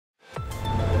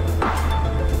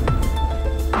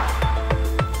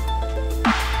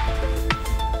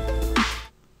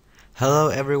Hello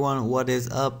everyone, what is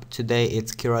up? Today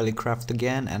it's Craft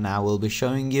again, and I will be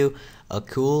showing you a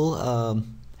cool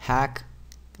hack,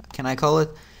 can I call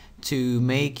it, to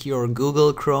make your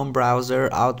Google Chrome browser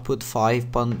output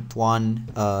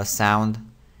 5.1 sound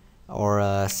or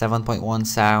 7.1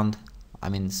 sound, I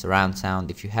mean surround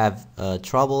sound, if you have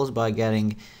troubles by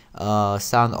getting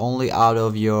sound only out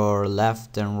of your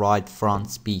left and right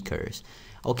front speakers.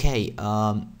 Okay,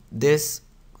 this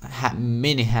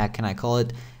mini hack, can I call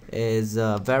it, is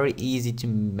very easy to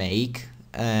make,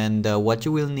 and what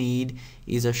you will need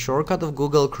is a shortcut of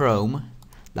Google Chrome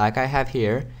like I have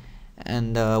here,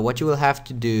 and what you will have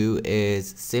to do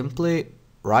is simply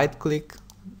right click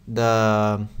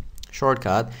the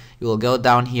shortcut. You will go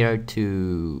down here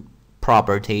to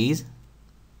properties,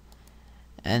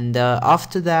 and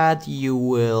after that you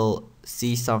will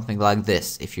see something like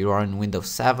this if you are in Windows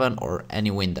 7 or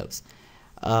any Windows.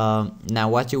 Now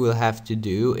what you will have to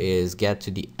do is get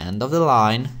to the end of the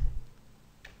line,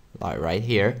 like right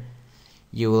here.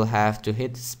 You will have to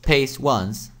hit space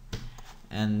once,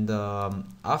 and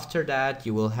after that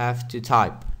you will have to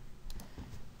type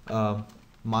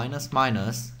minus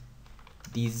minus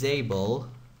disable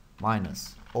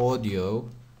minus audio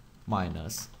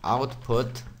minus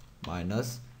output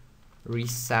minus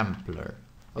resampler.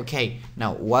 Okay,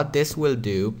 now what this will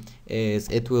do is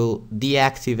it will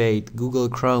deactivate Google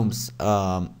Chrome's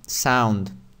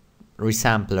sound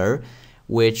resampler,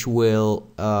 which will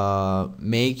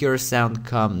make your sound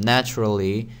come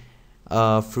naturally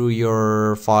through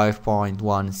your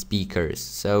 5.1 speakers.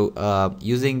 So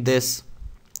using this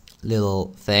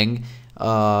little thing,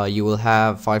 you will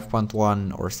have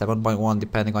 5.1 or 7.1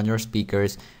 depending on your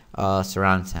speakers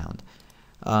surround sound.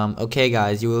 Okay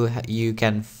guys, you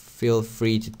can feel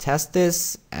free to test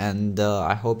this, and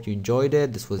I hope you enjoyed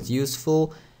it. This was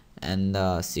useful, and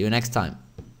see you next time.